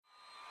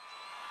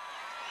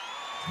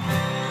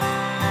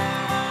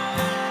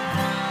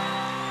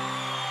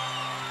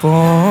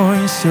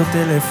Põe seu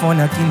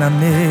telefone aqui na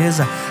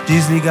mesa,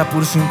 desliga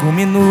por 5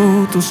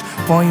 minutos,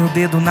 põe o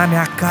dedo na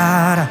minha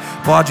cara,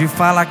 pode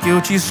falar que eu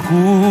te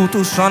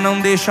escuto, só não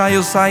deixa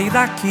eu sair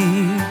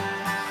daqui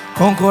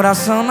com o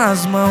coração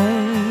nas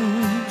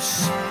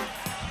mãos.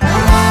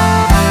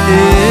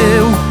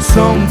 Eu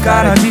sou um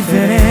cara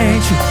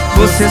diferente,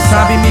 você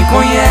sabe, me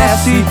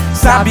conhece,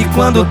 sabe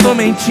quando eu tô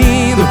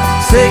mentindo.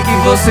 Sei que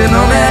você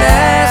não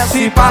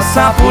merece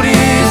passar por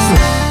isso,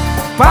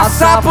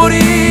 passar por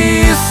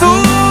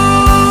isso.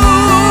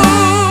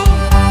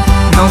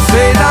 Não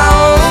sei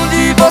da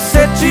onde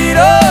você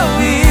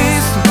tirou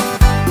isso.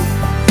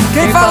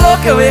 Quem falou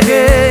que eu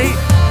errei?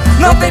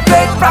 Não tem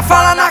peito pra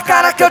falar na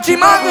cara que eu te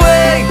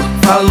magoei.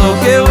 Falou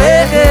que eu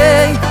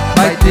errei,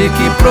 vai ter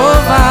que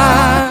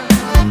provar.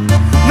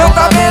 Não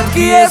tá vendo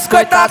que esse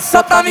coitado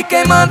só tá me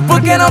queimando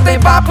porque não tem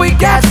papo e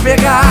quer te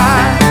pegar.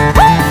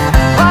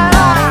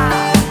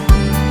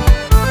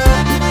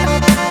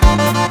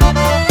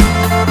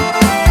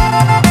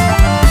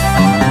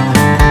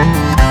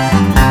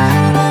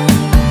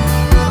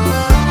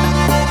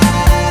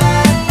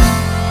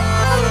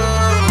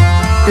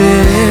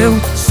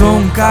 Eu sou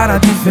um cara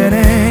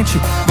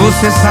diferente,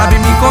 você sabe,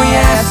 me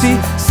conhece,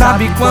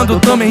 sabe quando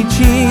tô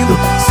mentindo.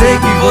 Sei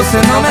que você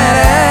não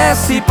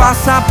merece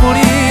passar por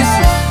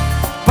isso,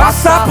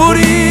 passar por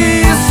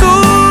isso.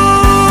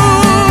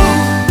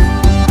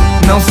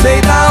 Não sei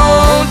da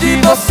onde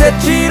você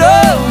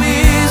tirou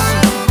isso.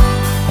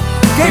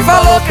 Quem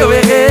falou que eu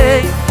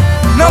errei?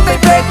 Não tem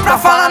peito pra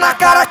falar na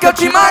cara que eu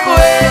te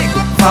magoei.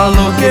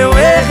 Falou que eu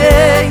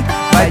errei,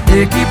 vai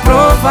ter que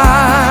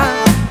provar.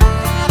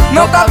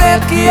 Não tá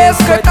vendo que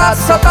esse coitado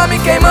só tá me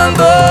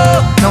queimando.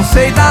 Não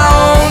sei da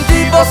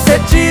onde você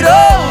tirou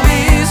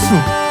isso.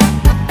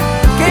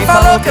 Quem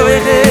falou que eu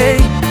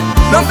errei?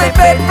 Não tem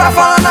peito pra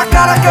falar na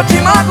cara que eu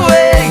te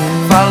magoei.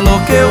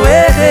 Falou que eu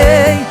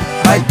errei,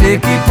 vai ter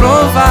que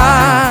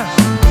provar.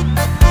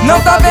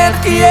 Não tá vendo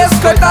que esse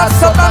coitado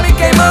só tá me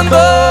queimando.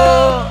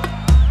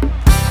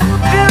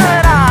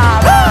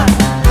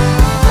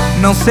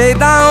 Não sei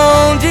da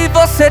onde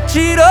você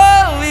tirou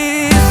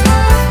isso.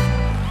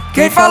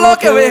 Quem falou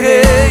que eu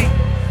errei?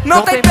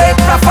 Não tem peito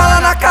pra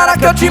falar na cara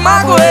que eu te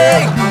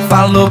magoei.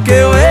 Falou que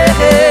eu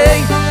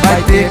errei,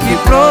 vai ter que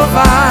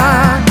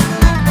provar.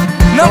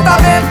 Não tá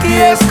vendo que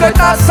esse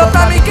coitado só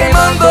tá me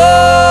queimando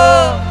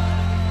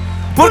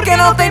porque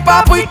não tem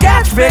papo e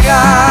quer te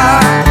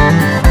pegar.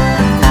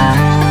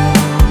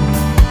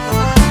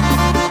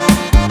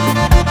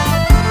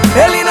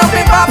 Ele não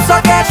tem papo,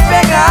 só quer te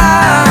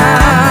pegar.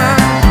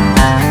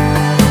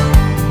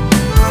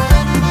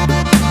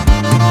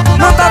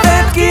 Não tá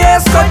vendo que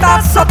esse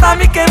coitado só tá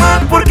me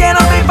queimando porque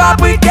não tem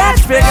papo e quer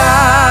te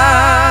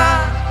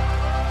pegar.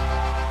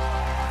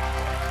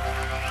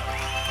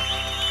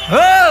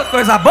 Ô,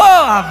 coisa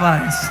boa,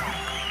 rapaz.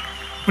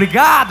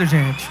 Obrigado,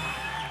 gente.